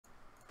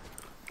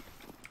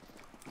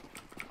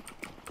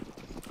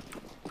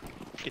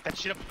Get that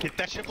shit up. Get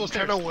that shit up those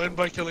Trying stairs. to win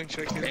by killing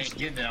chickens. Hey,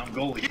 get down,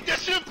 goalie. Get that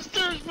shit up the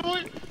stairs,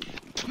 boy.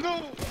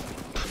 No.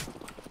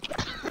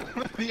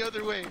 The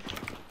other way.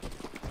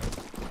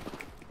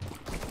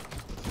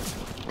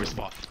 Where's the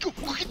ball? Go.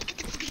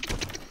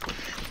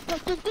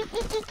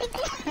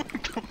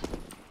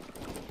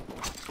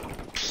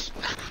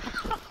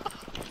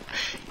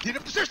 Get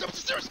up the stairs, up the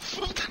stairs!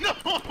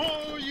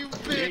 No, you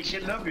bitch! Hey,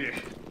 get up here.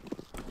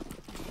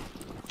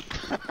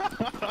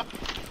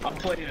 I'm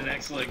playing an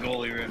excellent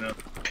goalie right now.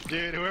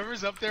 Dude,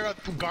 whoever's up there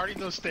guarding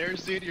those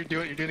stairs, dude, you're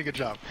doing a good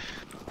job.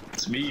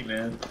 It's me,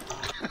 man.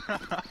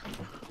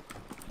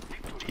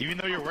 Even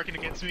though you're working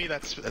against me,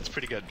 that's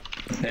pretty good.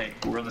 Hey,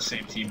 we're on the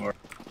same team, or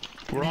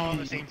We're all on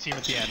the same team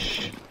at the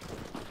end.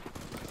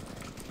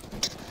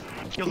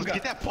 Yo, let's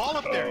get that ball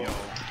up there, yo.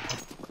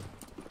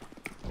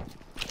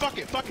 Fuck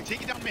it,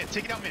 take it down mid,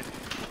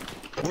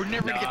 We're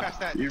never gonna get past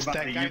that, you're about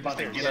that to, guy you're in the about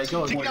to stairs. get us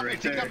Take it point down right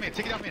mid,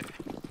 take there. it down mid.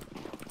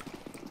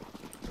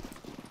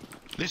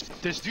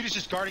 This dude is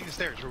just guarding the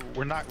stairs.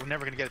 We're never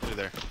gonna get it through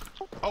there.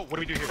 Oh, what do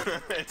we do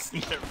here? It's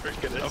never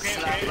gonna Okay,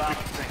 stop.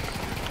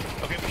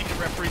 we need a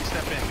referee to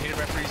step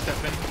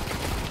in.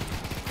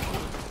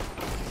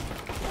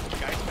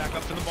 Guys, back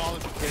up to the ball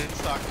and get it in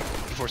stock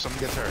before someone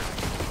gets hurt.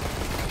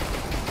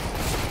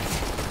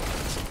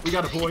 We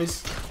got it,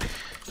 boys.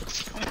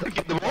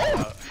 Get the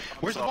ball.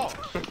 Where's the ball?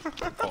 Did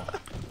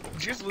you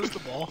just lose the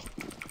ball?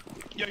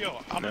 Yo,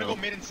 I'm gonna go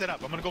mid and set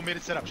up.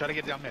 Try to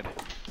get down mid.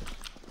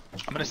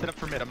 I'm gonna set up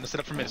for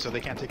mid so they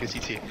can't take a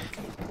CT.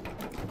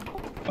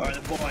 Alright,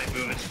 the ball ain't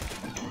moving.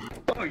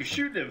 Oh, you're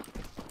shooting him.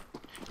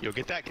 Yo,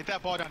 get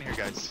that ball down here,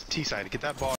 guys. T side, get that ball.